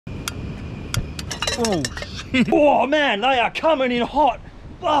Oh shit. Oh man, they are coming in hot.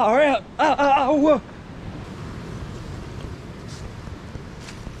 Far out.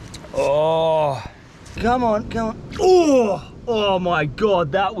 Oh, come on, come on. Oh, oh my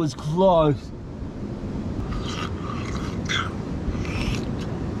God, that was close.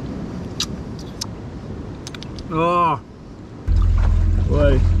 Oh.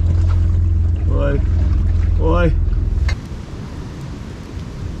 Oi. Oi. Oi.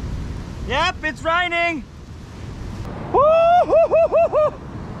 Yep, it's raining.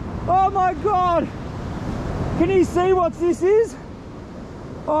 Oh my God. Can you see what this is?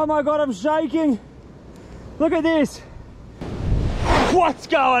 Oh my God, I'm shaking. Look at this. What's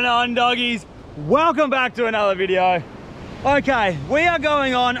going on, doggies? Welcome back to another video. Okay, we are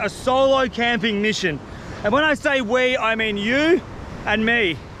going on a solo camping mission. And when I say we, I mean you and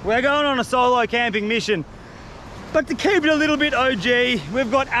me. We're going on a solo camping mission. But to keep it a little bit OG,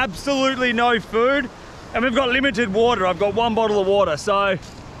 we've got absolutely no food and we've got limited water. I've got 1 bottle of water, so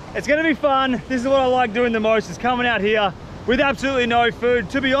it's gonna be fun. This is what I like doing the most, is coming out here with absolutely no food.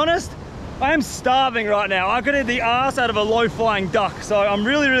 To be honest, I am starving right now. I could eat the ass out of a low-flying duck, so I'm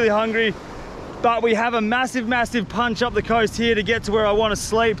really, really hungry. But we have a massive, massive punch up the coast here to get to where I want to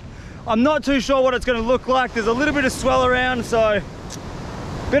sleep. I'm not too sure what it's going to look like. There's a little bit of swell around, so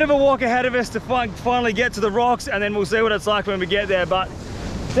bit of a walk ahead of us to finally get to the rocks, and then we'll see what it's like when we get there. But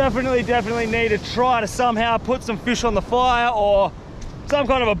definitely need to try to somehow put some fish on the fire or some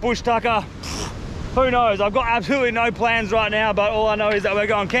kind of a bush tucker. Who knows? I've got absolutely no plans right now, but all I know is that we're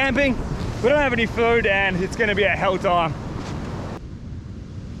going camping. We don't have any food and it's going to be a hell time.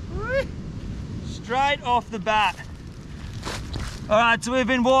 Straight off the bat. All right, so we've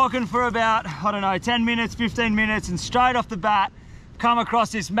been walking for about, I don't know, 10 minutes, 15 minutes, and straight off the bat, come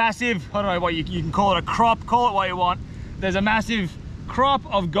across this massive, I don't know what you can call it, a crop, call it what you want. There's a massive crop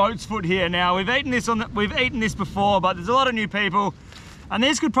of goat's foot here. Now, we've eaten this before, but there's a lot of new people, and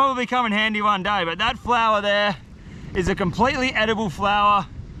this could probably come in handy one day. But that flower there is a completely edible flower.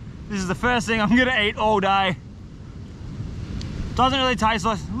 This is the first thing I'm gonna eat all day. Doesn't really taste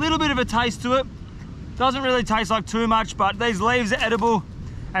like, a little bit of a taste to it. Doesn't really taste like too much, but these leaves are edible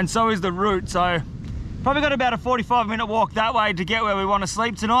and so is the root. So probably got about a 45-minute walk that way to get where we want to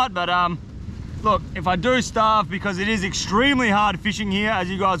sleep tonight. But look, if I do starve, because it is extremely hard fishing here, as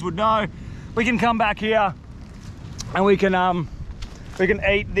you guys would know, we can come back here and we can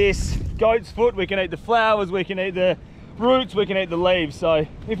eat this goat's foot, we can eat the flowers, we can eat the roots, we can eat the leaves. So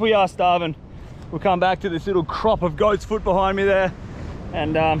if we are starving, we'll come back to this little crop of goat's foot behind me there,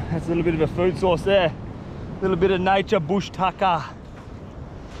 and that's a little bit of a food source there. A little bit of nature bush tucker.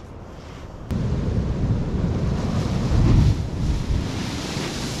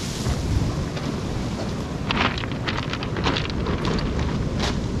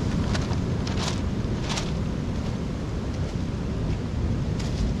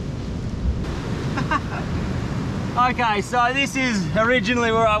 Okay, so this is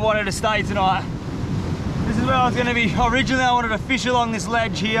originally where I wanted to stay tonight. This is where I was going to be. Originally I wanted to fish along this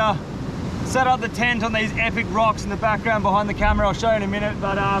ledge here, set up the tent on these epic rocks in the background behind the camera. I'll show you in a minute,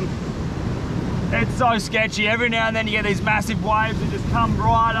 but it's so sketchy. Every now and then you get these massive waves that just come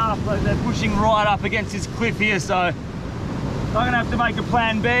right up, like they're pushing right up against this cliff here. So I'm going to have to make a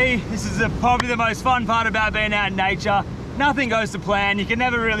plan B. This is probably the most fun part about being out in nature. Nothing goes to plan. You can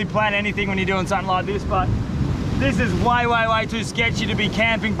never really plan anything when you're doing something like this, but this is way, way, way too sketchy to be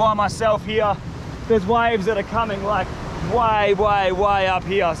camping by myself here. There's waves that are coming like way, way, way up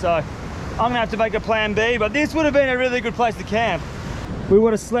here. So I'm gonna have to make a plan B, but this would have been a really good place to camp. We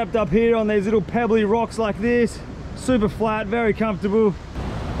would have slept up here on these little pebbly rocks like this, super flat, very comfortable,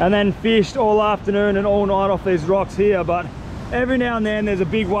 and then fished all afternoon and all night off these rocks here. But every now and then there's a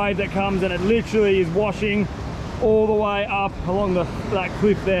big wave that comes and it literally is washing all the way up along that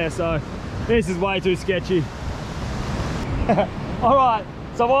cliff there. So this is way too sketchy. All right,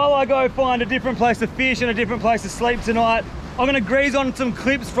 so while I go find a different place to fish and a different place to sleep tonight, I'm gonna grease on some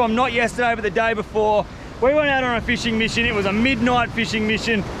clips from not yesterday but the day before. We went out on a fishing mission. It was a midnight fishing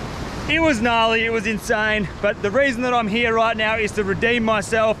mission. It was gnarly, it was insane, but the reason that I'm here right now is to redeem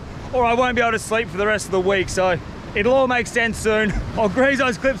myself, or I won't be able to sleep for the rest of the week. So it'll all make sense soon. I'll grease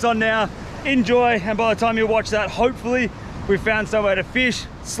those clips on now, enjoy, and by the time you watch that, hopefully we've found somewhere to fish,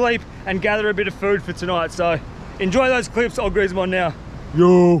 sleep, and gather a bit of food for tonight. So enjoy those clips, I'll grease them on now.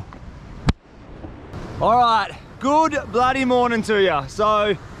 Yo! All right, good bloody morning to you.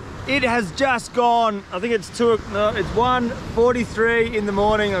 So it has just gone, I think it's 1:43 in the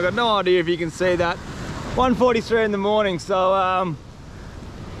morning. I've got no idea if you can see that. 1:43 in the morning, so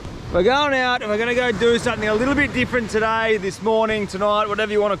We're going out and we're gonna go do something a little bit different today, this morning, tonight,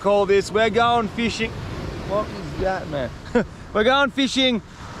 whatever you want to call this. We're going fishing. What is that, man? We're going fishing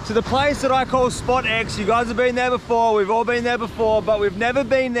to the place that I call Spot X. You guys have been there before, we've all been there before, but we've never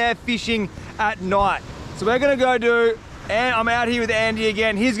been there fishing at night. So we're gonna go do, and I'm out here with Andy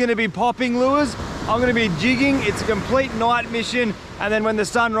again. He's gonna be popping lures. I'm gonna be jigging. It's a complete night mission. And then when the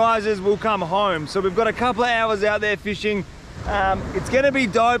sun rises, we'll come home. So we've got a couple of hours out there fishing. It's gonna be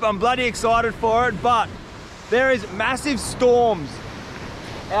dope. I'm bloody excited for it, but there is massive storms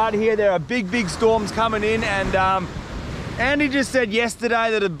out here. There are big storms coming in, and Andy just said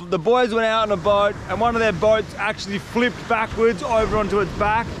yesterday that the boys went out on a boat and one of their boats actually flipped backwards over onto its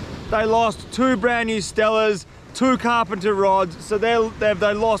back. They lost 2 brand new Stellas, 2 carpenter rods, so they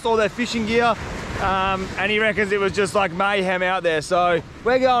lost all their fishing gear, and he reckons it was just like mayhem out there. So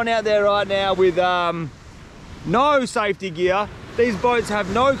we're going out there right now with no safety gear. These boats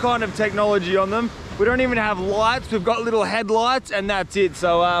have no kind of technology on them. We don't even have lights. We've got little headlights and that's it.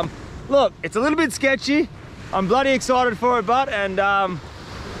 So look, it's a little bit sketchy. I'm bloody excited for it, but I don't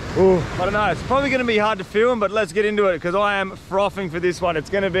know, it's probably gonna be hard to film, but let's get into it because I am frothing for this one. It's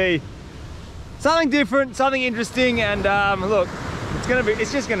gonna be something different, something interesting, and look,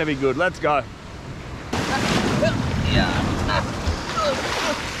 it's just gonna be good. Let's go.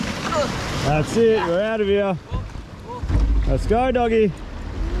 That's it, we're out of here. Let's go, doggy.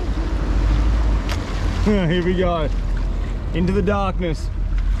 Here we go. Into the darkness.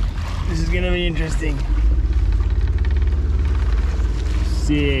 This is gonna be interesting.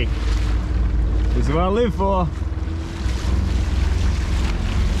 Sick. This is what I live for.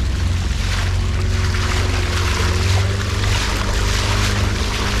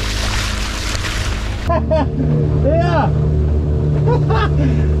 Yeah.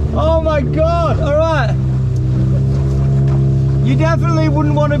 Oh my god. All right. You definitely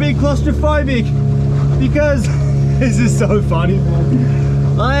wouldn't want to be claustrophobic because this is so funny,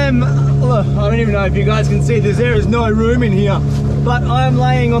 man. Look, I don't even know if you guys can see this. There is no room in here, but I'm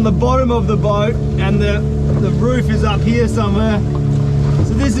laying on the bottom of the boat and the roof is up here somewhere.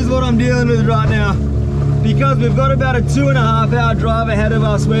 So this is what I'm dealing with right now. Because we've got about a 2.5 hour drive ahead of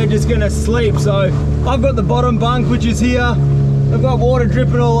us, we're just gonna sleep. So I've got the bottom bunk, which is here. I've got water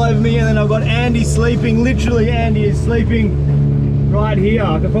dripping all over me, and then I've got Andy sleeping. Literally, Andy is sleeping right here.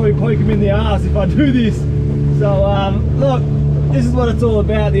 I could probably poke him in the ass if I do this. So look, this is what it's all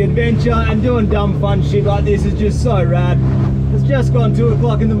about, the adventure, and doing dumb fun shit like this is just so rad. It's just gone 2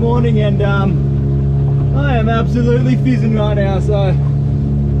 o'clock in the morning, and I am absolutely fizzing right now, so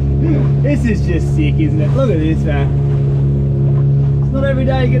this is just sick, isn't it? Look at this, man. It's not every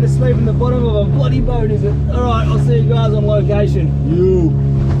day you get to sleep in the bottom of a bloody boat, is it? Alright, I'll see you guys on location.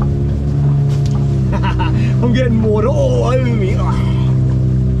 I'm getting water all over me.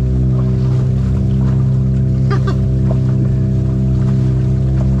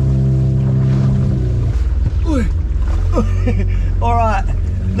 Alright, a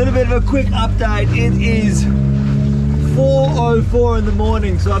little bit of a quick update. It is 4:04 in the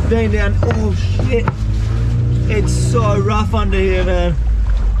morning, so I've been down. Oh shit, it's so rough under here, man.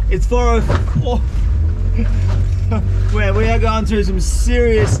 It's 4:04. Where we are going through some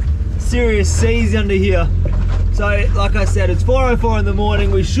serious seas under here. So like I said, it's 4:04 in the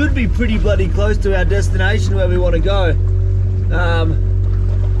morning. We should be pretty bloody close to our destination where we want to go.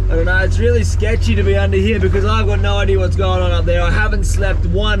 I don't know, it's really sketchy to be under here because I've got no idea what's going on up there. I haven't slept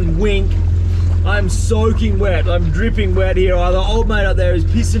one wink. I'm soaking wet, I'm dripping wet here. Either old mate up there is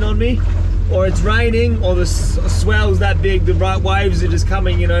pissing on me, or it's raining, or the swell's that big, the waves are just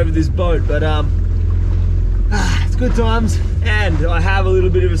coming in over this boat. But it's good times, and I have a little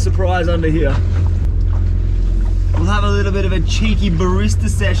bit of a surprise under here. We'll have a little bit of a cheeky barista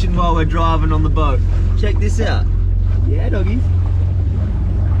session while we're driving on the boat. Check this out. Yeah, doggies.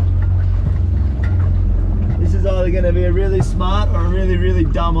 This is either going to be a really smart or a really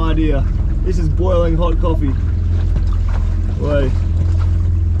dumb idea. This is boiling hot coffee. Oi.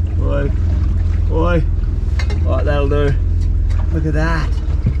 Oi. Oi. Alright, that'll do. Look at that.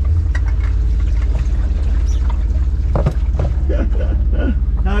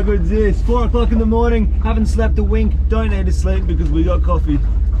 How good's this? 4 o'clock in the morning, haven't slept a wink, don't need to sleep because we got coffee.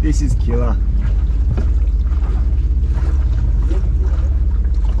 This is killer.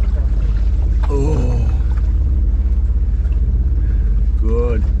 Oh.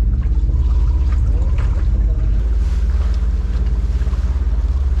 Good.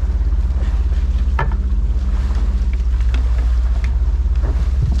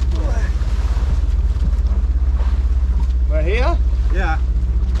 We're here? Yeah.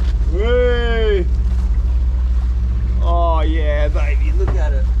 Whee! Oh yeah, baby, look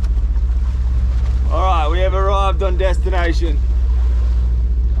at it. situation.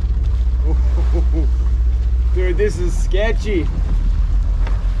 Dude, this is sketchy.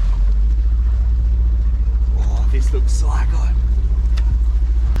 Oh, this looks so good.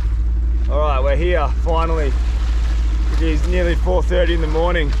 All right, we're here, finally. It is nearly 4:30 in the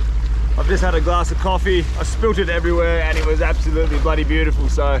morning. I've just had a glass of coffee. I spilt it everywhere and it was absolutely bloody beautiful.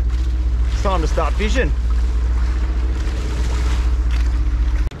 So it's time to start fishing.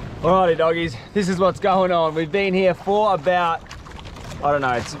 Alrighty doggies, this is what's going on. We've been here for about, I don't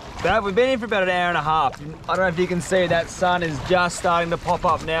know, we've been here for about an hour and a half. I don't know if you can see that sun is just starting to pop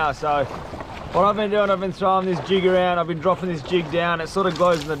up now. So what I've been doing, I've been throwing this jig around. I've been dropping this jig down. It sort of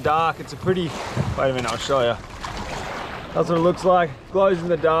glows in the dark. It's a pretty, wait a minute, I'll show you. That's what it looks like, glows in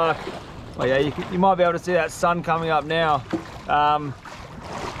the dark. Oh yeah, you might be able to see that sun coming up now.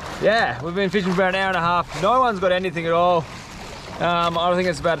 Yeah, we've been fishing for about an hour and a half. No one's got anything at all. I think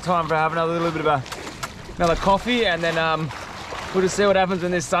it's about time for having another little bit of another coffee, and then we'll just see what happens when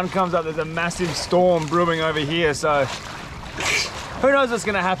this sun comes up. There's a massive storm brewing over here, so who knows what's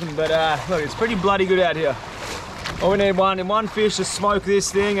gonna happen, but look, it's pretty bloody good out here. All we need one fish to smoke this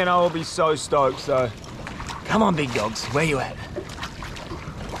thing and I will be so stoked. So come on big dogs, where you at?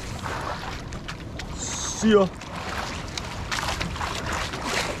 See ya.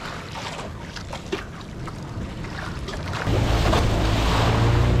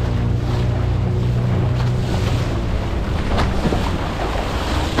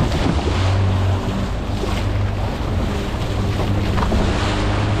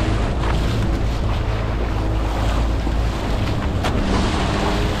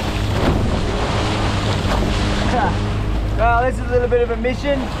 Well, this is a little bit of a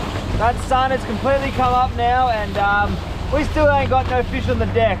mission. That sun has completely come up now and we still ain't got no fish on the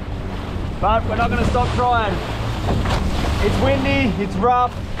deck. But we're not gonna stop trying. It's windy, it's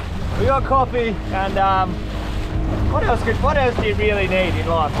rough, we got coffee, and what else do you really need in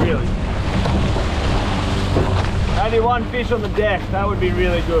life, really? Only one fish on the deck, that would be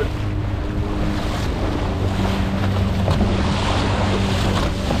really good.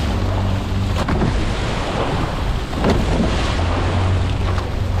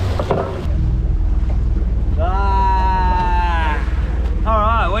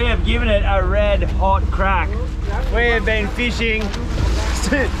 Given it a red hot crack. We have been fishing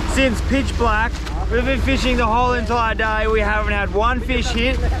since pitch black. We've been fishing the whole entire day. We haven't had one fish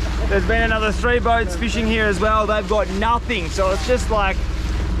hit. There's been another 3 boats fishing here as well. They've got nothing. So it's just like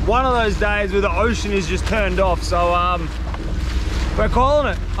one of those days where the ocean is just turned off. So we're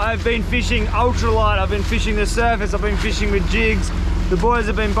calling it. I've been fishing ultralight. I've been fishing the surface. I've been fishing with jigs. The boys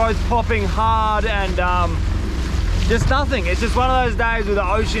have been both popping hard and just nothing. It's just one of those days where the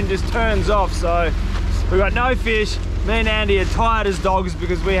ocean just turns off. So we've got no fish. Me and Andy are tired as dogs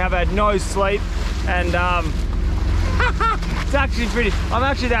because we have had no sleep, and it's actually pretty, I'm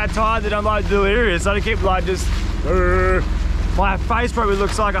actually that tired that I'm like delirious. I keep like just, my face probably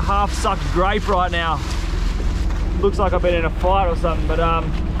looks like a half-sucked grape right now. Looks like I've been in a fight or something, but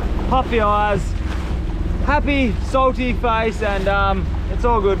puffy eyes, happy, salty face, and it's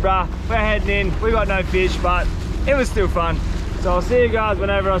all good, bruh. We're heading in. We got no fish, but it was still fun. So I'll see you guys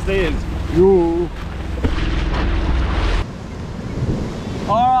whenever I see you. Yo.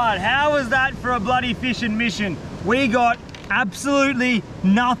 All right, how was that for a bloody fishing mission? We got absolutely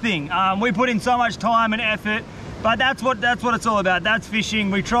nothing. We put in so much time and effort, but that's what it's all about. That's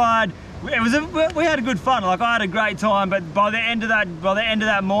fishing. We tried. We had a good fun. Like, I had a great time, but by the end of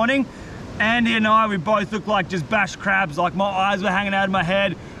that morning, Andy and I, we both looked like just bashed crabs. Like, my eyes were hanging out of my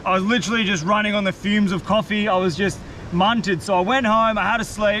head. I was literally just running on the fumes of coffee. I was just munted. So I went home, I had a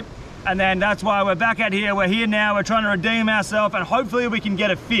sleep, and then that's why we're back out here. We're here now, we're trying to redeem ourselves, and hopefully we can get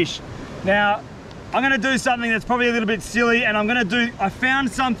a fish. Now, I'm gonna do something that's probably a little bit silly, and I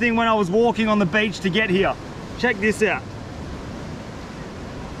found something when I was walking on the beach to get here. Check this out.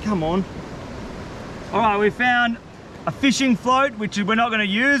 Come on. All right, we found a fishing float, which we're not gonna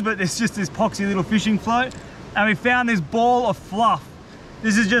use, but there's just this poxy little fishing float, and we found this ball of fluff.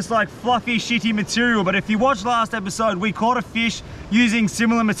 This is just like fluffy, shitty material, but if you watched last episode, we caught a fish using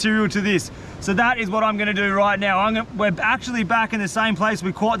similar material to this. So that is what I'm gonna do right now. We're actually back in the same place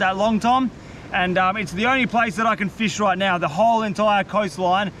we caught that long tom, and it's the only place that I can fish right now. The whole entire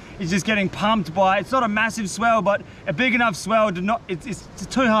coastline is just getting pumped by, it's not a massive swell, but a big enough swell to not, it's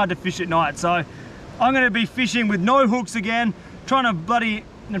too hard to fish at night. So I'm gonna be fishing with no hooks again, trying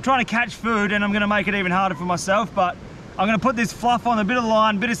to catch food, and I'm gonna make it even harder for myself, but I'm gonna put this fluff on, a bit of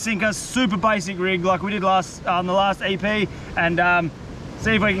line, bit of sinker, super basic rig like we did the last EP, and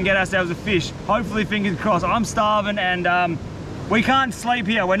see if we can get ourselves a fish. Hopefully, fingers crossed. I'm starving, and We can't sleep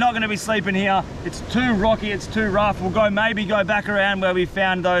here. We're not going to be sleeping here. It's too rocky, it's too rough. We'll maybe go back around where we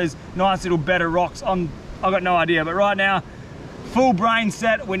found those nice little bed of rocks. I've got no idea, but right now, full brain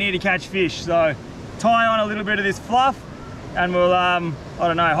set, we need to catch fish. So tie on a little bit of this fluff and we'll, I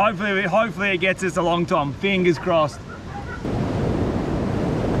don't know, hopefully it gets us a long tom. Fingers crossed.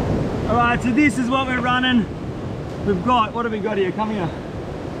 All right, so this is what we're running. We've got, what have we got here? Come here.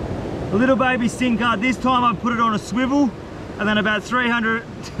 A little baby sinker. This time I've put it on a swivel, and then about 300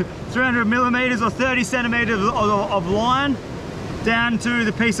 millimeters or 30 centimeters of line down to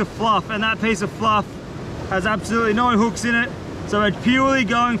the piece of fluff. And that piece of fluff has absolutely no hooks in it. So it's purely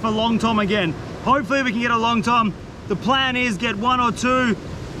going for long tom again. Hopefully we can get a long tom. The plan is get one or two,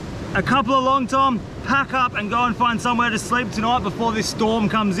 a couple of long tom, pack up and go and find somewhere to sleep tonight before this storm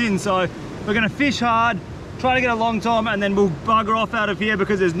comes in. So we're gonna fish hard, try to get a long tom, and then we'll bugger off out of here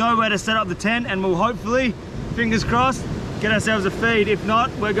because there's nowhere to set up the tent, and we'll hopefully, fingers crossed, get ourselves a feed. If not,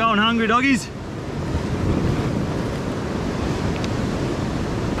 we're going hungry, doggies.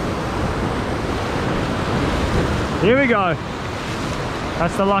 Here we go.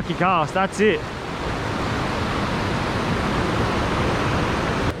 That's the lucky cast, that's it.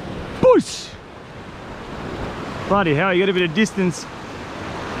 Boosh! Bloody hell, you got a bit of distance.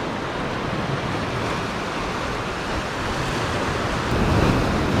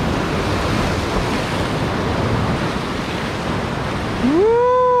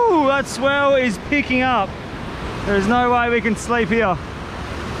 Woo! That swell is picking up. There's no way we can sleep here.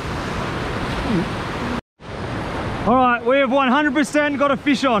 All right, we have 100% got a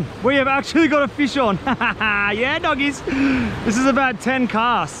fish on. We have actually got a fish on. Yeah, doggies. This is about 10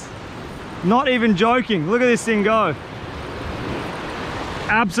 casts. Not even joking. Look at this thing go.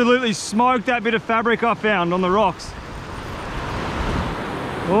 Absolutely smoked that bit of fabric I found on the rocks.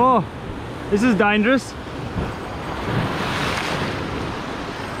 Oh, this is dangerous.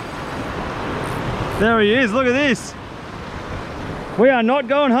 There he is, look at this. We are not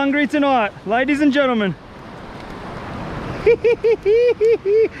going hungry tonight, ladies and gentlemen.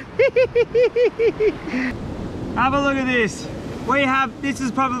 Have a look at this. This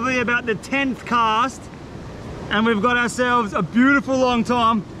is probably about the 10th cast, and we've got ourselves a beautiful long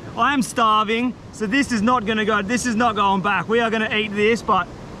tom. I am starving, so this is not gonna go, this is not going back. We are gonna eat this, but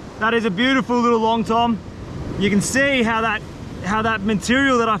that is a beautiful little long tom. You can see how that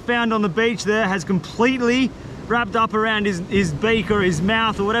material that I found on the beach there has completely wrapped up around his beak or his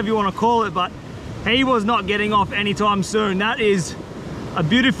mouth or whatever you want to call it, but he was not getting off anytime soon. That is a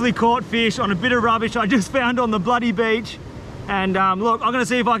beautifully caught fish on a bit of rubbish I just found on the bloody beach. And look, I'm gonna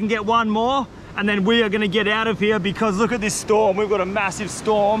see if I can get one more, and then we are gonna get out of here because look at this storm. We've got a massive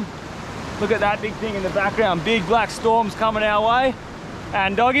storm. Look at that big thing in the background. Big black storms coming our way.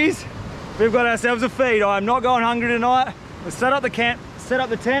 And doggies, we've got ourselves a feed. I'm not going hungry tonight. Let's set up the camp, set up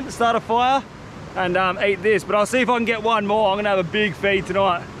the tent, start a fire, and eat this. But I'll see if I can get one more. I'm gonna have a big feed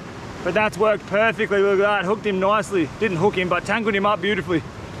tonight. But that's worked perfectly. Look at that, hooked him nicely. Didn't hook him, but tangled him up beautifully.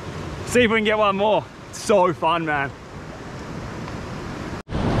 See if we can get one more. It's so fun, man.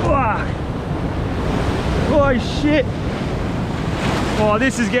 Oh shit. Oh,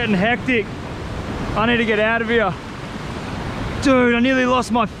 this is getting hectic. I need to get out of here. Dude, I nearly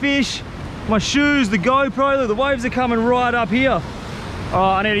lost my fish, my shoes, the GoPro. Look, the waves are coming right up here. Oh,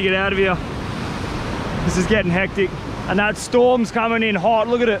 I need to get out of here. This is getting hectic. And that storm's coming in hot,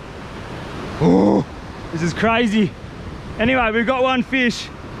 look at it. Oh, this is crazy. Anyway, we've got one fish.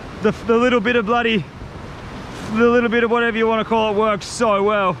 The little bit of bloody, the little bit of whatever you want to call it works so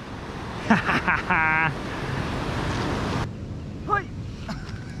well.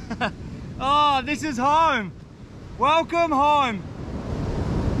 Oh, this is home. Welcome home.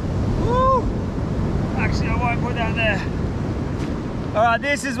 Woo. Actually, I won't put that there. All right,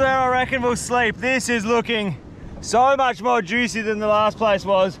 this is where I reckon we'll sleep. This is looking so much more juicy than the last place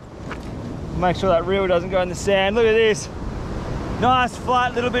was. Make sure that reel doesn't go in the sand. Look at this. Nice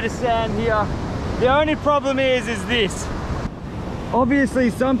flat little bit of sand here. The only problem is this.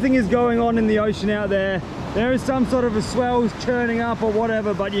 Obviously something is going on in the ocean out there. There is some sort of a swells churning up or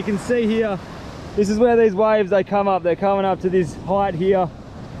whatever, but you can see here, this is where these waves, they come up. They're coming up to this height here,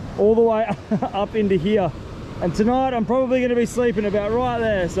 all the way up into here. And tonight I'm probably going to be sleeping about right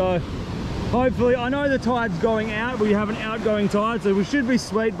there. So hopefully, I know the tide's going out. We have an outgoing tide, so we should be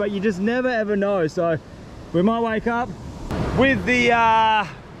sweet, but you just never ever know. So we might wake up with the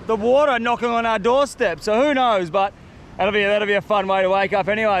water knocking on our doorstep. So who knows, but that'll be a fun way to wake up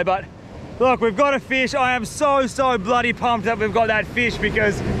anyway. But look, we've got a fish. I am so bloody pumped that we've got that fish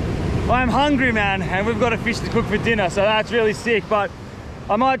because I'm hungry, man, and we've got a fish to cook for dinner, so that's really sick. But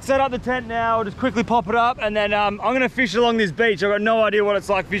I might set up the tent now, or just quickly pop it up, and then I'm gonna fish along this beach. I've got no idea what it's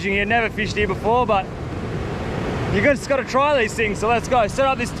like fishing here. Never fished here before, but you just gotta try these things. So let's go, set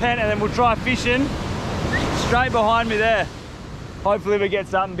up this tent, and then we'll try fishing straight behind me there. Hopefully we get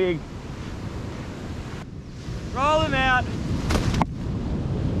something big. Roll him out.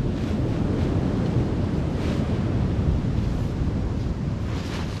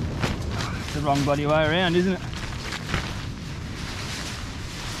 It's the wrong bloody way around, isn't it?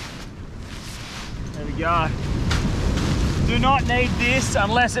 There we go. Do not need this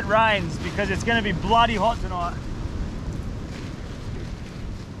unless it rains, because it's going to be bloody hot tonight.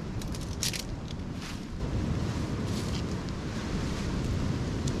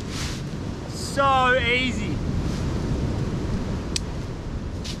 So easy.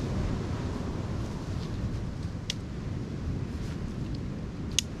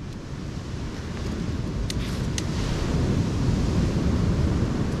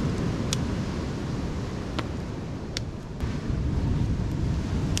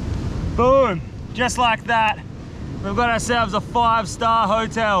 Boom, just like that. We've got ourselves a 5-star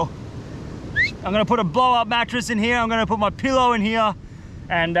hotel. I'm gonna put a blow-up mattress in here. I'm gonna put my pillow in here,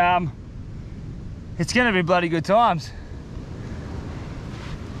 and it's gonna be bloody good times.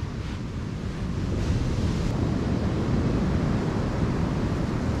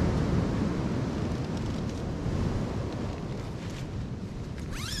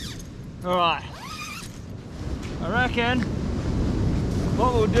 All right, I reckon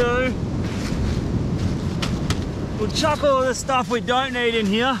what we'll do, we'll chuck all the stuff we don't need in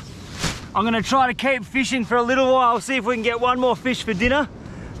here. I'm gonna try to keep fishing for a little while, see if we can get one more fish for dinner.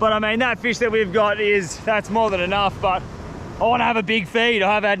 But I mean, that fish that we've got that's more than enough, but I wanna have a big feed.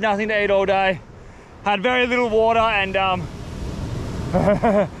 I've had nothing to eat all day, had very little water, and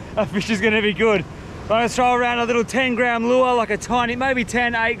that fish is gonna be good. I'm gonna throw around a little 10-gram lure, like a tiny, maybe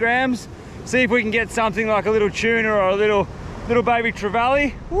 10, 8 grams. See if we can get something like a little tuna or a little baby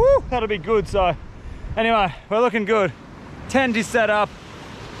trevally. Woo, that'll be good. So anyway, we're looking good. Tent is set up,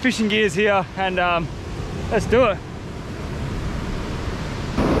 fishing gear's here, and let's do it.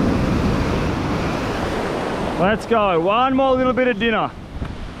 Let's go, one more little bit of dinner.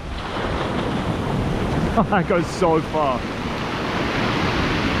 Oh, that goes so far.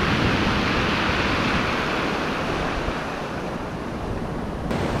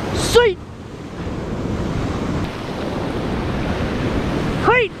 Sweet!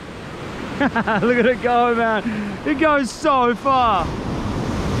 Hey! Look at it go, man. It goes so far.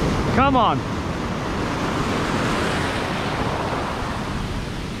 Come on.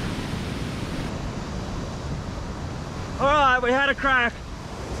 All right, we had a crack.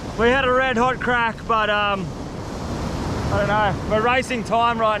 We had a red hot crack, but I don't know. We're racing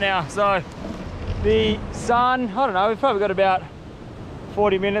time right now. So the sun, I don't know, we've probably got about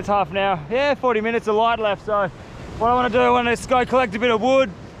 40 minutes, half an hour. Yeah, 40 minutes of light left. So what I want to do, I want to go collect a bit of wood.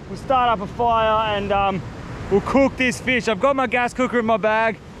 We'll start up a fire, and we'll cook this fish. I've got my gas cooker in my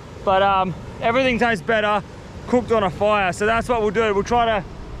bag, but everything tastes better cooked on a fire. So that's what we'll do. We'll try to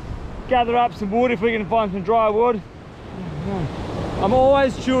gather up some wood if we can find some dry wood. I'm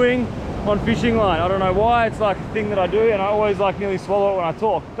always chewing on fishing line. I don't know why, it's like a thing that I do, and I always like nearly swallow it when I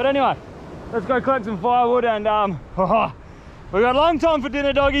talk. But anyway, let's go collect some firewood, and we've got a long time for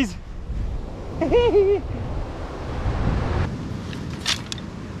dinner, doggies.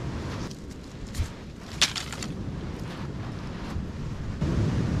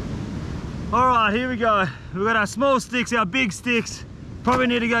 All right, here we go. We've got our small sticks, our big sticks. Probably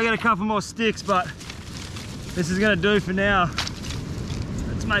need to go get a couple more sticks, but this is gonna do for now.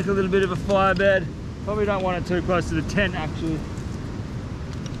 Let's make a little bit of a fire bed. Probably don't want it too close to the tent, actually.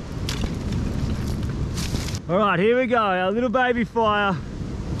 All right, here we go, our little baby fire.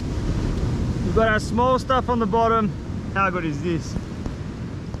 We've got our small stuff on the bottom. How good is this?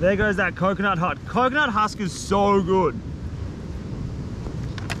 There goes that coconut husk. Coconut husk is so good.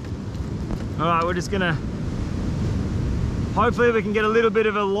 All right, we're just gonna, hopefully we can get a little bit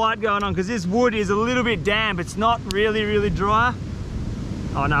of a light going on, because this wood is a little bit damp. It's not really, really dry.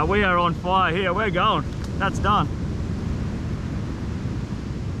 Oh no, we are on fire here. We're going. That's done.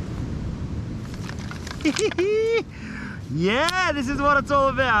 Yeah, this is what it's all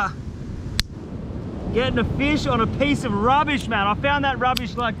about. Getting a fish on a piece of rubbish, man. I found that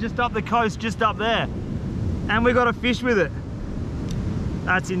rubbish like just up the coast, just up there. And we got a fish with it.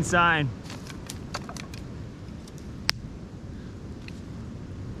 That's insane.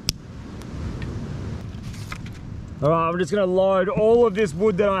 All right, I'm just gonna load all of this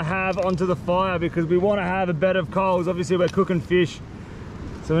wood that I have onto the fire, because we want to have a bed of coals. Obviously we're cooking fish,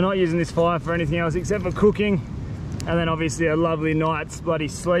 so we're not using this fire for anything else except for cooking. And then obviously a lovely night's bloody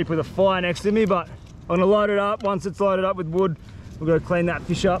sleep with a fire next to me, but I'm gonna load it up. Once it's loaded up with wood, we'll go clean that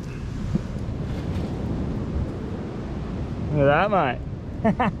fish up. Look at that, mate.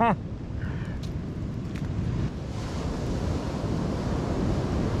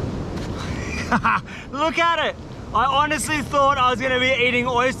 Look at it. I honestly thought I was gonna be eating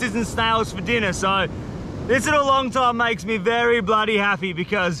oysters and snails for dinner, so this little long time makes me very bloody happy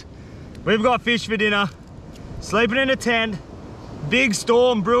because we've got fish for dinner, sleeping in a tent, big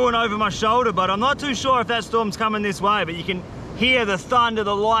storm brewing over my shoulder, but I'm not too sure if that storm's coming this way, but you can hear the thunder,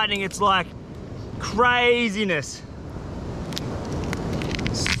 the lightning, it's like craziness.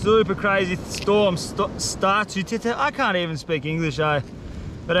 Super crazy storm starts. I can't even speak English, eh?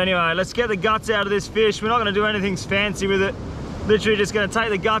 But anyway, let's get the guts out of this fish. We're not gonna do anything fancy with it. Literally just gonna take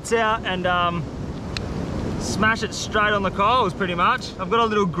the guts out and smash it straight on the coals pretty much. I've got a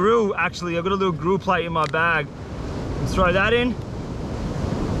little grill, actually. I've got a little grill plate in my bag. Let's throw that in.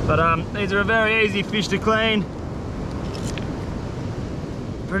 But these are a very easy fish to clean.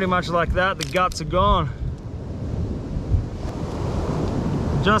 Pretty much like that, the guts are gone.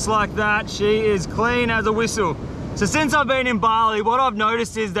 Just like that, she is clean as a whistle. So since I've been in Bali, what I've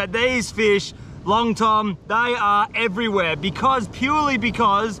noticed is that these fish, long tom, they are everywhere purely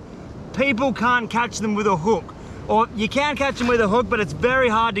because people can't catch them with a hook. Or you can catch them with a hook, but it's very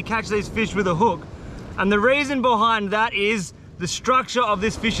hard to catch these fish with a hook. And the reason behind that is the structure of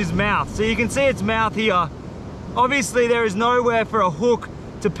this fish's mouth. So you can see its mouth here. Obviously there is nowhere for a hook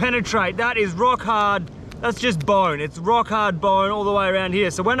to penetrate. That is rock hard. That's just bone. It's rock hard bone all the way around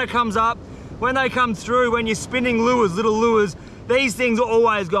here. So when it comes up, when they come through, when you're spinning lures, little lures, these things are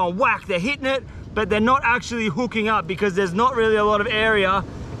always going whack. They're hitting it, but they're not actually hooking up because there's not really a lot of area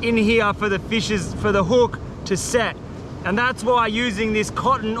in here for the fishes, for the hook to set. And that's why using this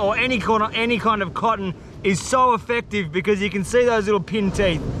cotton or any kind of cotton is so effective, because you can see those little pin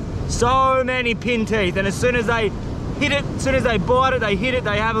teeth. So many pin teeth. And as soon as they hit it, as soon as they bite it, they hit it,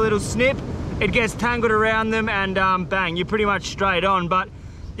 they have a little snip, it gets tangled around them and bang, you're pretty much straight on. But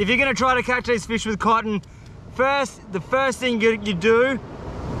if you're gonna try to catch these fish with cotton, the first thing you do,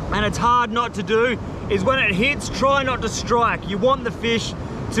 and it's hard not to do, is when it hits, try not to strike. You want the fish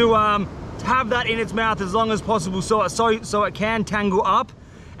to have that in its mouth as long as possible so it can tangle up.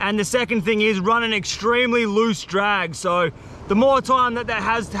 And the second thing is run an extremely loose drag. So the more time that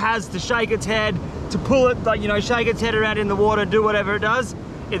has to shake its head, to pull it, like, you know, shake its head around in the water, do whatever it does,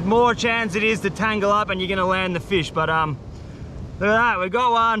 it's more chance it is to tangle up and you're gonna land the fish. But look at that, we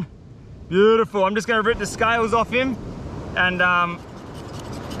got one. Beautiful. I'm just gonna rip the scales off him, and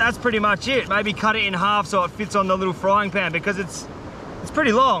that's pretty much it. Maybe cut it in half so it fits on the little frying pan, because it's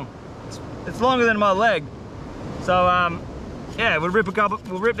pretty long. It's longer than my leg. So yeah, we'll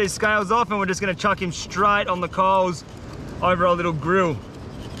rip these scales off and we're just gonna chuck him straight on the coals over our little grill.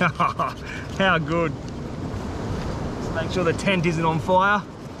 How good. Just make sure the tent isn't on fire.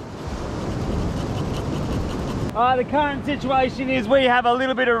 The current situation is we have a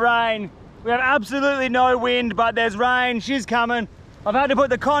little bit of rain. We have absolutely no wind, but there's rain. She's coming. I've had to put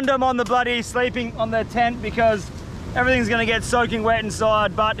the condom on the bloody sleeping on the tent because everything's gonna get soaking wet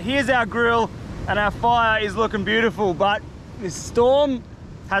inside. But here's our grill and our fire is looking beautiful. But this storm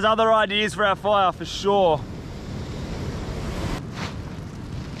has other ideas for our fire for sure.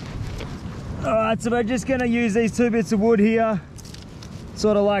 All right, so we're just gonna use these 2 bits of wood here,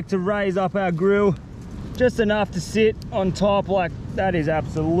 sort of like to raise up our grill. Just enough to sit on top. Like, that is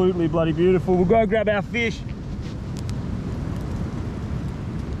absolutely bloody beautiful. We'll go grab our fish.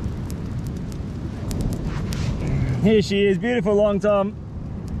 Here she is, beautiful long tom.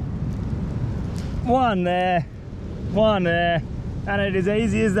 One there, one there, and it is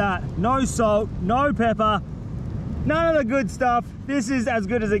easy as that. No salt, no pepper, none of the good stuff. This is as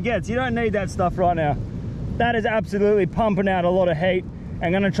good as it gets. You don't need that stuff right now. That is absolutely pumping out a lot of heat.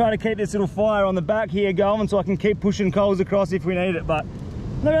 I'm gonna try to keep this little fire on the back here going so I can keep pushing coals across if we need it. But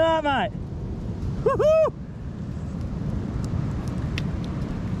look at that, mate. Woohoo!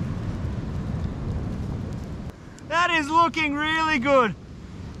 That is looking really good.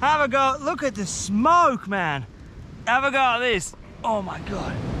 Have a go. Look at the smoke, man. Have a go at this. Oh my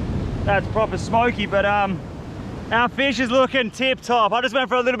God. That's proper smoky, but our fish is looking tip top. I just went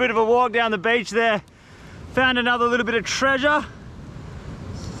for a little bit of a walk down the beach there. Found another little bit of treasure.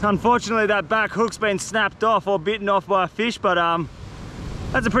 Unfortunately, that back hook's been snapped off or bitten off by a fish, but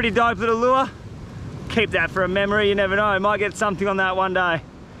that's a pretty dope little lure. Keep that for a memory, you never know. Might get something on that one day.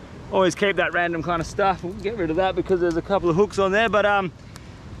 Always keep that random kind of stuff. We'll get rid of that because there's a couple of hooks on there, but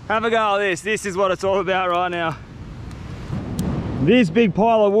have a go at this. This is what it's all about right now. This big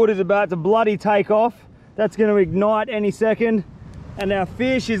pile of wood is about to bloody take off. That's going to ignite any second. And our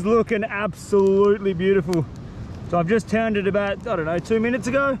fish is looking absolutely beautiful. So I've just turned it about, I don't know, 2 minutes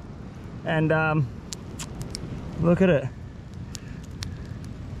ago. And look at it.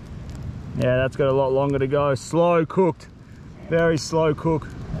 Yeah, that's got a lot longer to go. Slow cooked, very slow cook.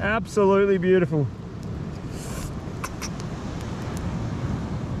 Absolutely beautiful.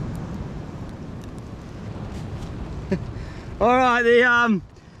 All right,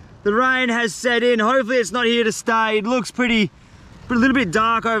 the rain has set in. Hopefully it's not here to stay. It looks a little bit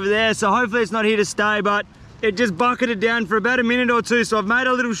dark over there, so hopefully it's not here to stay, but it just bucketed down for about a minute or two, so I've made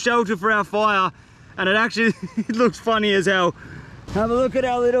a little shelter for our fire, and it actually it looks funny as hell. Have a look at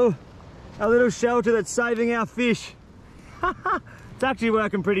our little shelter that's saving our fish. It's actually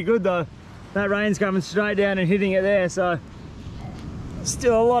working pretty good though. That rain's coming straight down and hitting it there, so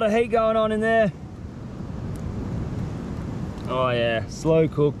still a lot of heat going on in there. Oh yeah, slow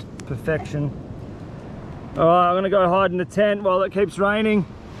cooked, perfection. All right, I'm gonna go hide in the tent while it keeps raining,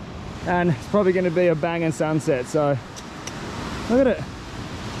 and it's probably gonna be a banging sunset, so look at it.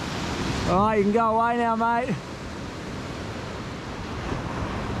 All right, you can go away now, mate.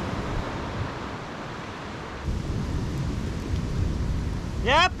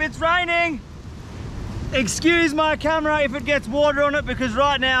 Yep, it's raining. Excuse my camera if it gets water on it, because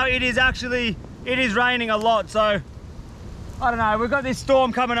right now it is raining a lot, so I don't know, we've got this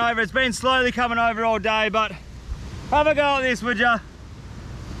storm coming over. It's been slowly coming over all day, but have a go at this, would ya?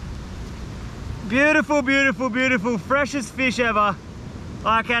 Beautiful, beautiful, beautiful, freshest fish ever.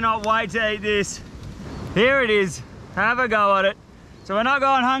 I cannot wait to eat this. Here it is, have a go at it. So we're not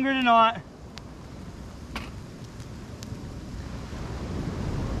going hungry tonight.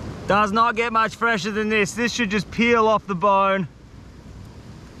 Does not get much fresher than this. This should just peel off the bone.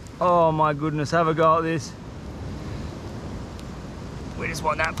 Oh my goodness, have a go at this. We just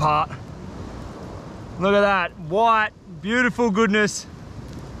want that part. Look at that, white, beautiful goodness.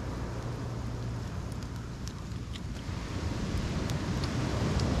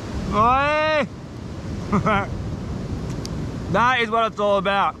 That is what it's all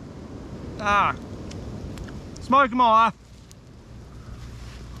about. Ah, smoke them all.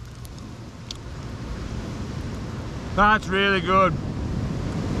 That's really good.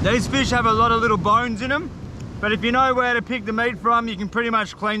 These fish have a lot of little bones in them, but if you know where to pick the meat from, you can pretty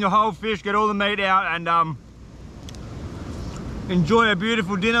much clean the whole fish, get all the meat out, and enjoy a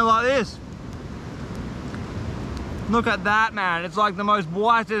beautiful dinner like this. Look at that, man. It's like the most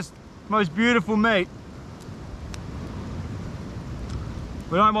whitest, most beautiful meat.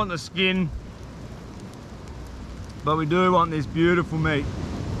 We don't want the skin, but we do want this beautiful meat.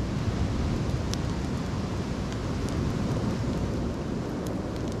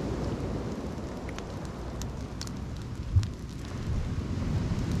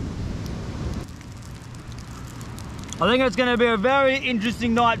 I think it's going to be a very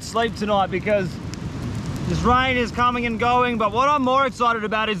interesting night's sleep tonight, because this rain is coming and going, but what I'm more excited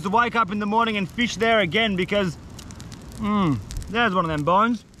about is to wake up in the morning and fish there again, because there's one of them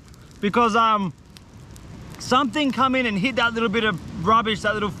bones, because something come in and hit that little bit of rubbish,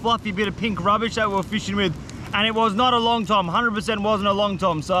 that little fluffy bit of pink rubbish that we were fishing with, and it was not a long tom. 100% wasn't a long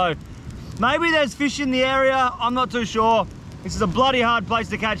tom. So maybe there's fish in the area, I'm not too sure. This is a bloody hard place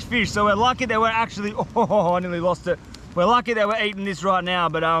to catch fish, so we're lucky that we're actually, oh, I nearly lost it. We're lucky that we're eating this right now,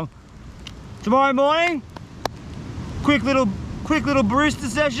 but tomorrow morning, quick little barista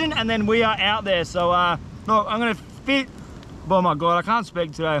session, and then we are out there. So look, I'm gonna fit, oh my God, I can't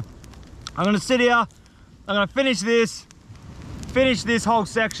speak today. I'm gonna sit here, I'm gonna finish this whole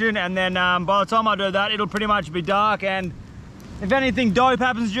section, and then by the time I do that, it'll pretty much be dark, and if anything dope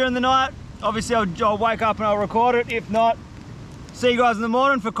happens during the night, obviously I'll wake up and I'll record it. If not, see you guys in the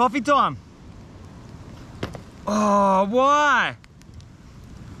morning for coffee time. Oh, why?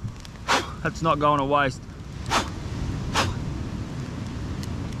 That's not going to waste.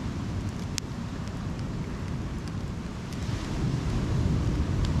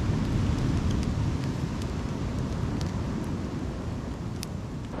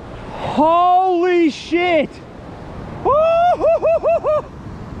 Holy shit!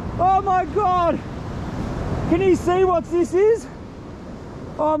 Oh my God! Can you see what this is?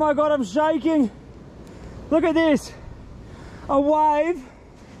 Oh my God, I'm shaking. Look at this. A wave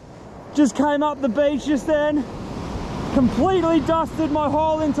just came up the beach just then, completely dusted my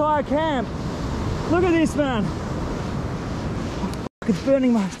whole entire camp. Look at this, man. It's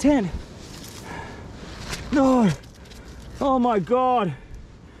burning my tent. No. Oh my God.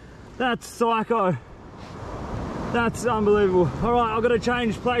 That's psycho. That's unbelievable. All right, I've got to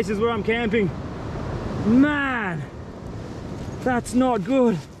change places where I'm camping. Man, that's not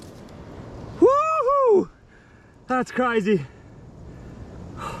good. Woohoo! That's crazy.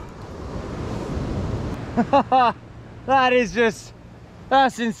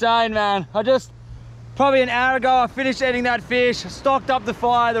 That's insane, man. Probably an hour ago, I finished eating that fish, stocked up the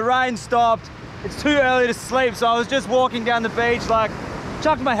fire, the rain stopped. It's too early to sleep, so I was just walking down the beach, like,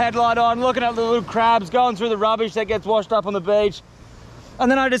 chucking my headlight on, looking at the little crabs, going through the rubbish that gets washed up on the beach.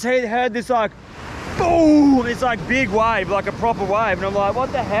 And then I just heard this, like, boom, this, like, big wave, like a proper wave. And I'm like,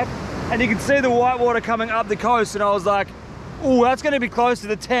 what the heck? And you can see the white water coming up the coast, and I was like, oh, that's gonna be close to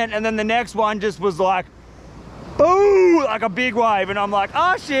the tent. And then the next one just was like, boom, like a big wave. And I'm like,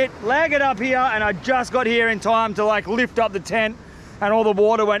 oh shit, lag it up here. And I just got here in time to like lift up the tent, and all the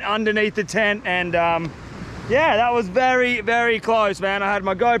water went underneath the tent. And yeah, that was very, very close, man. I had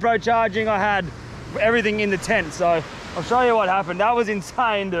my GoPro charging, I had everything in the tent. So I'll show you what happened. That was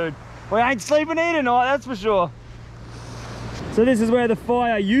insane, dude. We ain't sleeping here tonight, that's for sure. So this is where the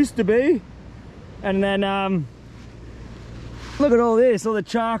fire used to be. And then look at all this, all the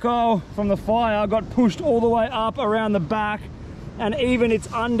charcoal from the fire got pushed all the way up around the back, and even it's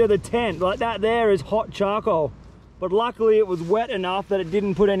under the tent. Like that there is hot charcoal. But luckily it was wet enough that it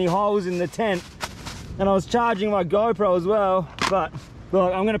didn't put any holes in the tent. And I was charging my GoPro as well. But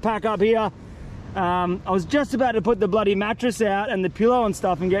look, I'm gonna pack up here. I was just about to put the bloody mattress out and the pillow and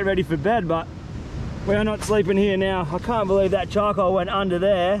stuff and get ready for bed, but we are not sleeping here now. I can't believe that charcoal went under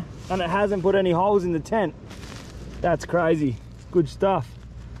there and it hasn't put any holes in the tent. That's crazy. Good stuff.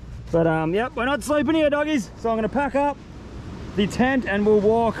 But yep, we're not sleeping here, doggies. So I'm gonna pack up the tent and we'll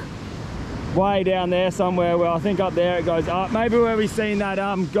walk way down there somewhere, where I think up there it goes up. Maybe where we've seen that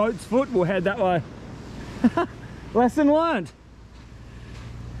goat's foot, we'll head that way. Lesson learned.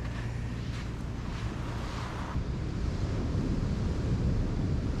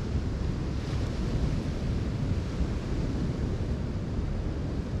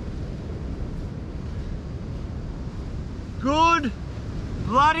 Good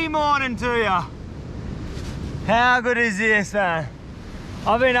bloody morning to you. How good is this, man?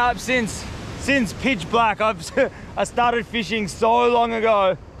 I've been up since pitch black. I started fishing so long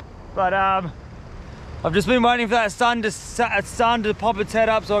ago, but I've just been waiting for that sun to pop its head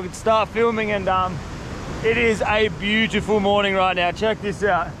up so I could start filming. And it is a beautiful morning right now. Check this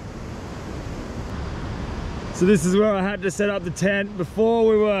out. So this is where I had to set up the tent. Before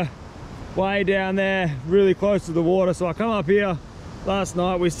we were way down there, really close to the water. So I come up here last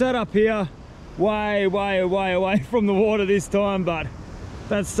night. We set up here way away from the water this time, but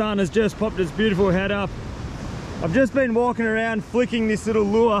that sun has just popped its beautiful head up. I've just been walking around flicking this little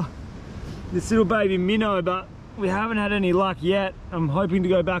lure, this little baby minnow, but we haven't had any luck yet. I'm hoping to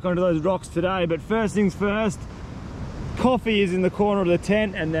go back onto those rocks today, but first things first, coffee is in the corner of the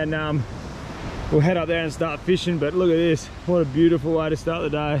tent, and then we'll head up there and start fishing. But look at this, what a beautiful way to start the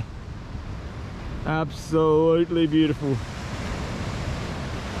day. Absolutely beautiful.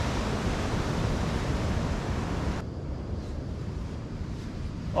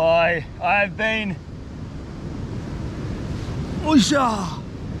 I have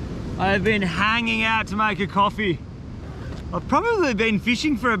been hanging out to make a coffee. I've probably been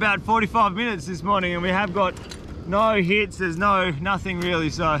fishing for about 45 minutes this morning, and we have got no hits. There's nothing really,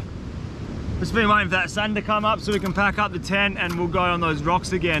 so just been waiting for that sun to come up so we can pack up the tent and we'll go on those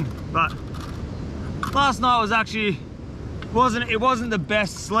rocks again. But last night was actually it wasn't the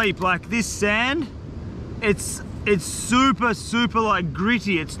best sleep. Like this sand, it's super like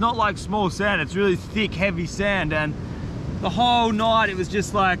gritty. It's not like small sand, it's really thick, heavy sand, and the whole night it was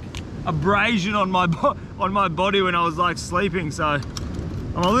just like abrasion on my body when I was like sleeping. So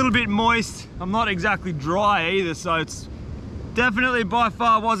I'm a little bit moist. I'm not exactly dry either, so it's definitely by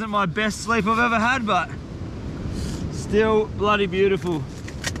far wasn't my best sleep I've ever had, but still bloody beautiful.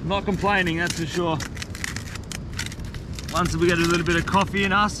 I'm not complaining, that's for sure. Once we get a little bit of coffee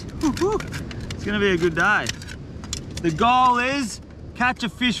in us, it's gonna be a good day. The goal is catch a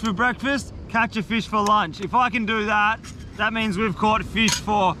fish for breakfast, catch a fish for lunch. If I can do that, that means we've caught fish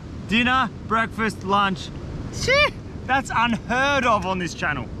for dinner, breakfast, lunch. Shit, that's unheard of on this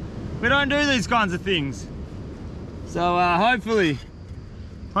channel. We don't do these kinds of things. So hopefully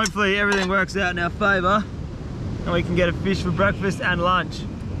everything works out in our favor and we can get a fish for breakfast and lunch.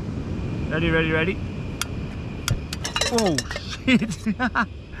 Ready? Oh shit.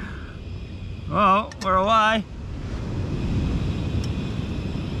 Oh, we're away.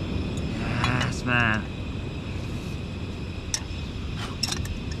 Yes, man.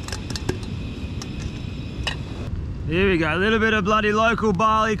 Here we go, a little bit of bloody local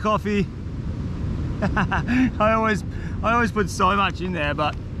barley coffee. I always put so much in there,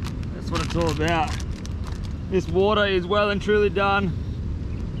 but that's what it's all about. This water is well and truly done.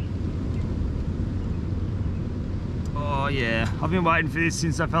 yeah, I've been waiting for this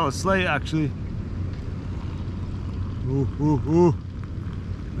since I fell asleep actually. Ooh, ooh, ooh.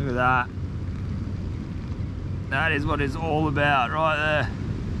 Look at that. That is what it's all about right there.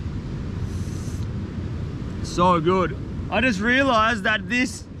 So good. I just realized that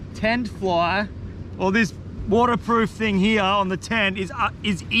this tent fly, or this waterproof thing here on the tent is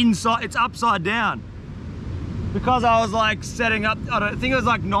inside, it's upside down. Because I was like setting up, I don't think it was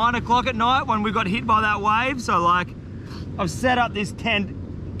like 9 o'clock at night when we got hit by that wave. So like, I've set up this tent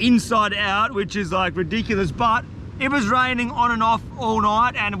inside out, which is like ridiculous, but it was raining on and off all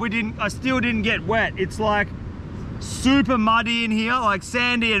night and I still didn't get wet. It's like super muddy in here, like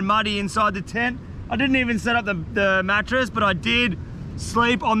sandy and muddy inside the tent. I didn't even set up the mattress, but I did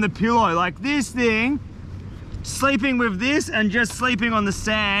sleep on the pillow. Like this thing, sleeping with this and just sleeping on the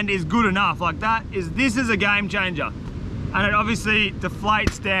sand is good enough. Like this is a game changer. And it obviously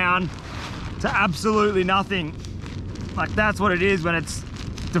deflates down to absolutely nothing. Like that's what it is when it's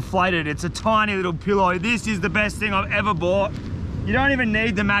deflated. It's a tiny little pillow. This is the best thing I've ever bought. You don't even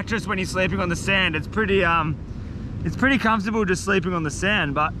need the mattress when you're sleeping on the sand. It's pretty comfortable just sleeping on the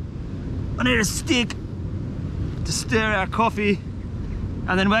sand, but I need a stick to stir our coffee.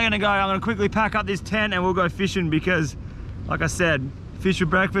 And then I'm gonna quickly pack up this tent and we'll go fishing because, like I said, fish for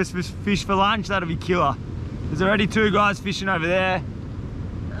breakfast, fish for lunch, that'll be killer. There's already 2 guys fishing over there.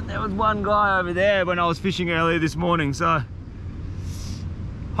 And there was 1 guy over there when I was fishing earlier this morning, so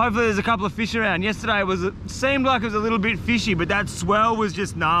hopefully there's a couple of fish around. Yesterday seemed like it was a little bit fishy, but that swell was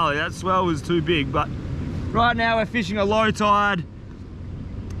just gnarly. That swell was too big. But right now we're fishing a low tide,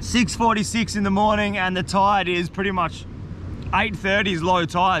 6:46 in the morning, and the tide is pretty much 8:30 is low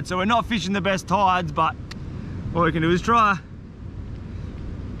tide. So we're not fishing the best tides, but all we can do is try.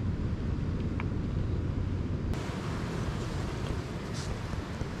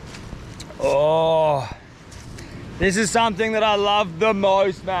 Oh, this is something that I love the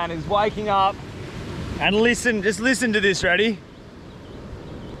most, man, is waking up and just listen to this, ready?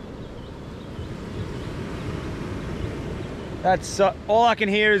 That's all I can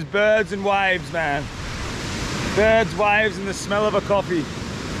hear is birds and waves, man. Birds, waves, and the smell of a coffee.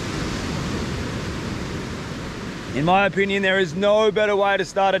 In my opinion, there is no better way to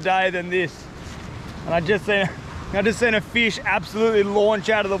start a day than this. And I just seen a fish absolutely launch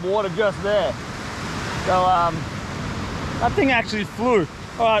out of the water just there. So that thing actually flew.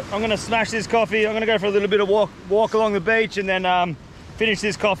 All right, I'm gonna smash this coffee. I'm gonna go for a little bit of walk along the beach and then finish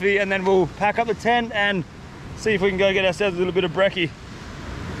this coffee, and then we'll pack up the tent and see if we can go get ourselves a little bit of brekkie.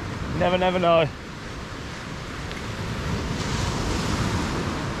 Never know.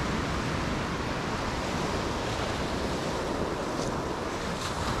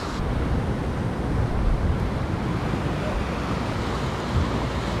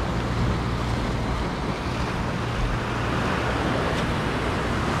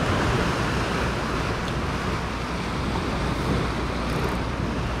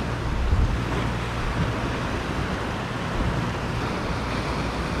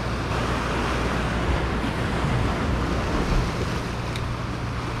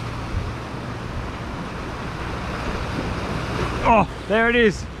 Oh, there it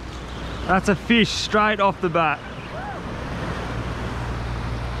is. That's a fish straight off the bat.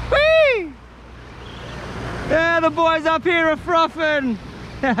 Whee! Yeah, the boys up here are frothing.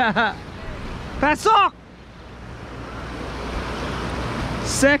 That's all.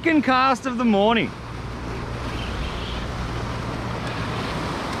 Second cast of the morning.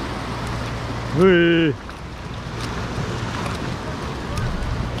 Whee!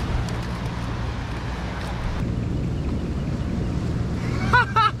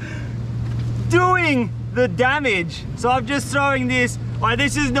 Doing the damage. So I'm just throwing this. Like,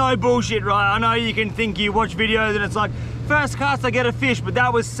 this is no bullshit, right? I know you can think you watch videos and it's like, first cast I get a fish, but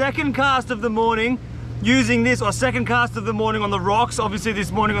that was second cast of the morning using this, or second cast of the morning on the rocks. Obviously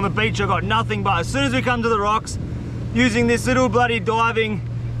this morning on the beach I got nothing, but as soon as we come to the rocks, using this little bloody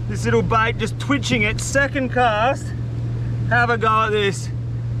this little bait, just twitching it, second cast, have a go at this.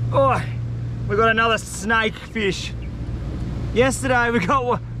 Oh, we got another snake fish. Yesterday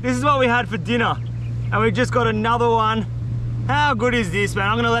this is what we had for dinner, and we just got another one. How good is this, man?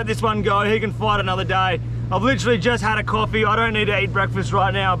 I'm gonna let this one go. He can fight another day. I've literally just had a coffee. I don't need to eat breakfast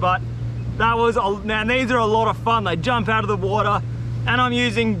right now, but that was, man, these are a lot of fun. They jump out of the water, and I'm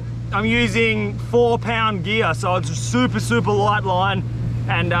using 4-pound gear, so it's super light line,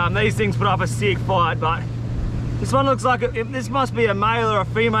 and these things put up a sick fight. But this one looks like this must be a male or a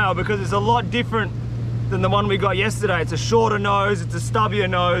female, because it's a lot different than the one we got yesterday. It's a shorter nose, it's a stubbier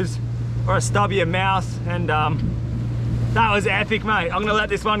nose, or a stubbier mouth, and that was epic, mate. I'm gonna let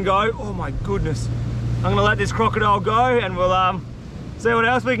this one go. Oh my goodness. I'm gonna let this crocodile go and we'll see what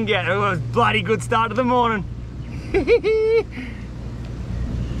else we can get. It was a bloody good start to the morning.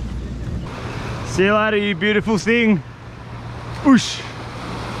 See you later, you beautiful thing. Whoosh.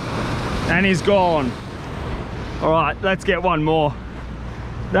 And he's gone. All right, let's get one more.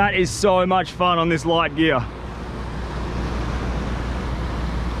 That is so much fun on this light gear.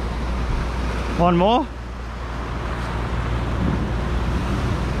 One more.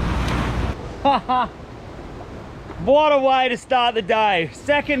 What a way to start the day.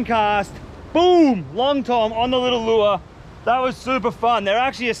 Second cast, boom, long tom on the little lure. That was super fun. They're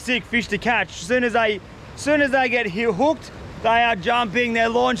actually a sick fish to catch. As soon as they get hooked, they are jumping, they're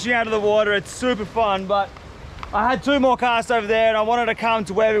launching out of the water. It's super fun, but I had 2 more casts over there and I wanted to come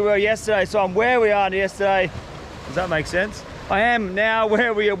to where we were yesterday, so I'm where we are yesterday. Does that make sense? I am now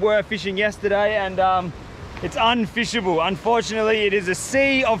where we were fishing yesterday, and it's unfishable. Unfortunately, it is a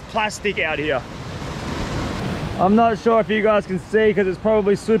sea of plastic out here. I'm not sure if you guys can see because it's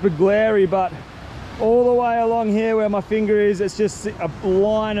probably super glary, but all the way along here where my finger is, it's just a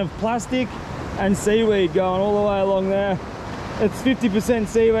line of plastic and seaweed going all the way along there. It's 50%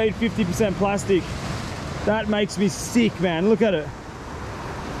 seaweed, 50% plastic. That makes me sick, man. Look at it.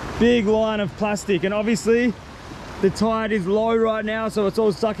 Big line of plastic, and obviously the tide is low right now, so it's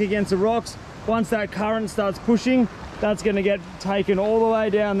all stuck against the rocks. Once that current starts pushing, that's going to get taken all the way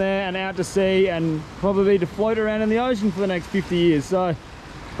down there and out to sea, and probably to float around in the ocean for the next 50 years. So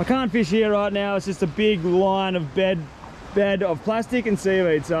I can't fish here right now. It's just a big line of bed of plastic and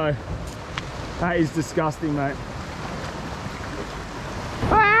seaweed. So that is disgusting, mate.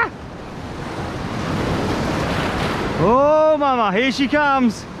 Ah! Oh mama, here she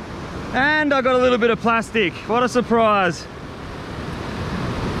comes. And I got a little bit of plastic. What a surprise.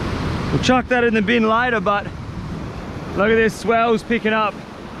 We'll chuck that in the bin later, but look at this, swells picking up.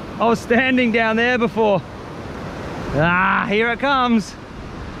 I was standing down there before. Ah, here it comes.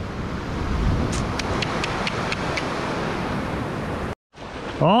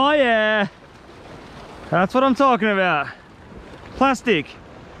 Oh yeah, that's what I'm talking about. Plastic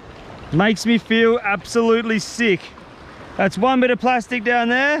makes me feel absolutely sick. That's 1 bit of plastic down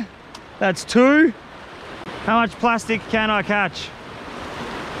there. That's 2. How much plastic can I catch?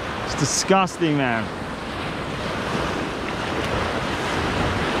 It's disgusting, man.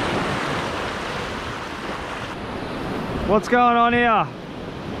 What's going on here?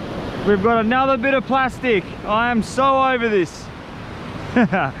 We've got another bit of plastic. I am so over this.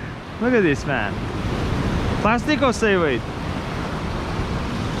 Look at this, man. Plastic or seaweed?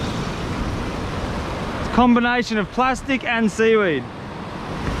 It's a combination of plastic and seaweed.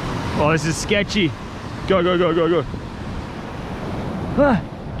 Oh, this is sketchy. Go, go, go, go, go.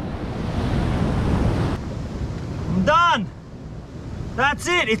 I'm done. That's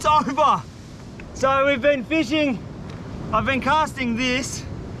it, it's over. So we've been fishing. I've been casting this,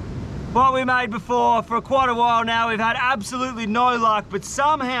 what we made before, for quite a while now. We've had absolutely no luck, but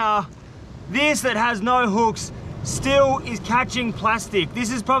somehow this that has no hooks still is catching plastic.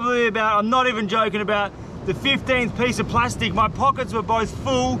 This is probably about, I'm not even joking, about the 15th piece of plastic. My pockets were both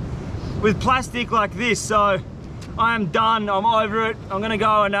full with plastic like this, so I am done. I'm over it. I'm gonna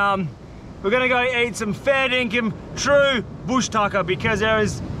go and we're gonna go eat some fair dinkum true bush tucker, because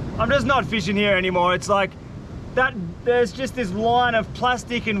I'm just not fishing here anymore. It's like that, there's just this line of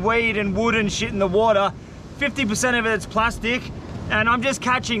plastic and weed and wood and shit in the water. 50% of it's plastic, and I'm just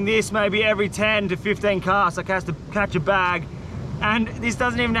catching this maybe every 10 to 15 casts. I catch a bag, and this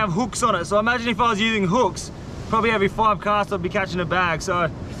doesn't even have hooks on it. So imagine if I was using hooks, probably every 5 casts I'd be catching a bag.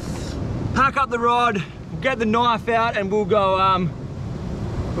 So pack up the rod, get the knife out, and we'll go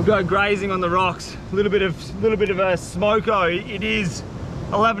grazing on the rocks. A little bit of a smoko. It is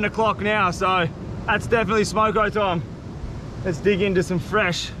 11 o'clock now, so that's definitely smoko time. Let's dig into some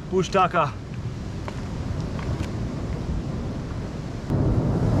fresh bush tucker.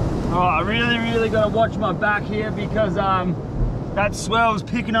 Alright, I really gotta watch my back here, because that swell's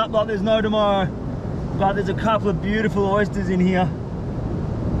picking up like there's no tomorrow. But there's a couple of beautiful oysters in here.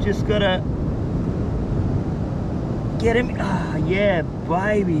 Just gotta get him. Ah, yeah,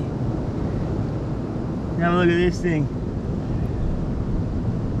 baby. Have a look at this thing.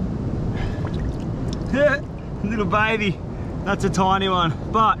 Little baby. That's a tiny one,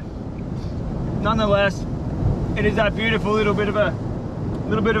 but nonetheless, it is that beautiful little bit of a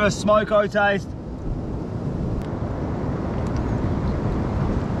smoko taste.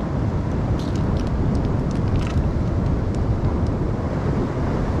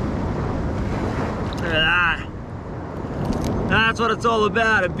 Look at that. That's what it's all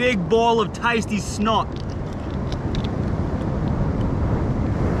about, a big ball of tasty snot.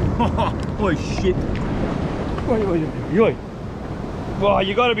 Oh shit. Oh,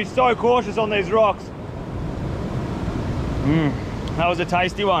 you got to be so cautious on these rocks. That was a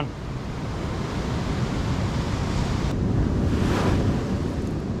tasty one.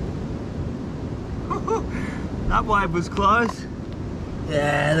 That wave was close.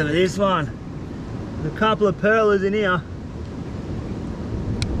 Yeah, look at this one. There's a couple of pearlers in here.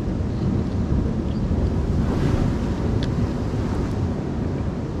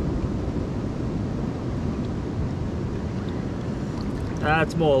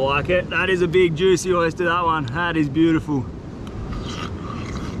 That's more like it. That is a big juicy oyster, that one. That is beautiful.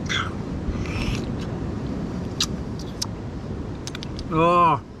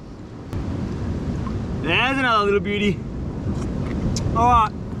 Oh, there's another little beauty.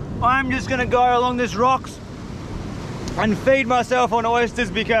 Alright, I'm just gonna go along this rocks and feed myself on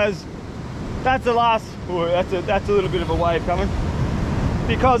oysters, because that's the last, oh, that's a little bit of a wave coming.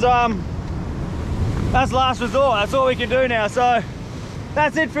 Because that's last resort, that's all we can do now. So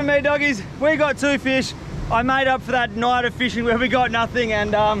that's it from me, doggies. We got 2 fish. I made up for that night of fishing where we got nothing,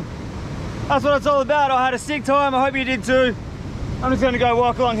 and that's what it's all about. I had a sick time, I hope you did too. I'm just gonna go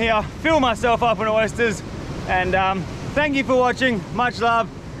walk along here, fill myself up on oysters, and thank you for watching, much love,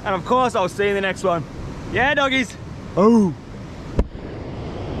 and of course I'll see you in the next one. Yeah, doggies. Oh.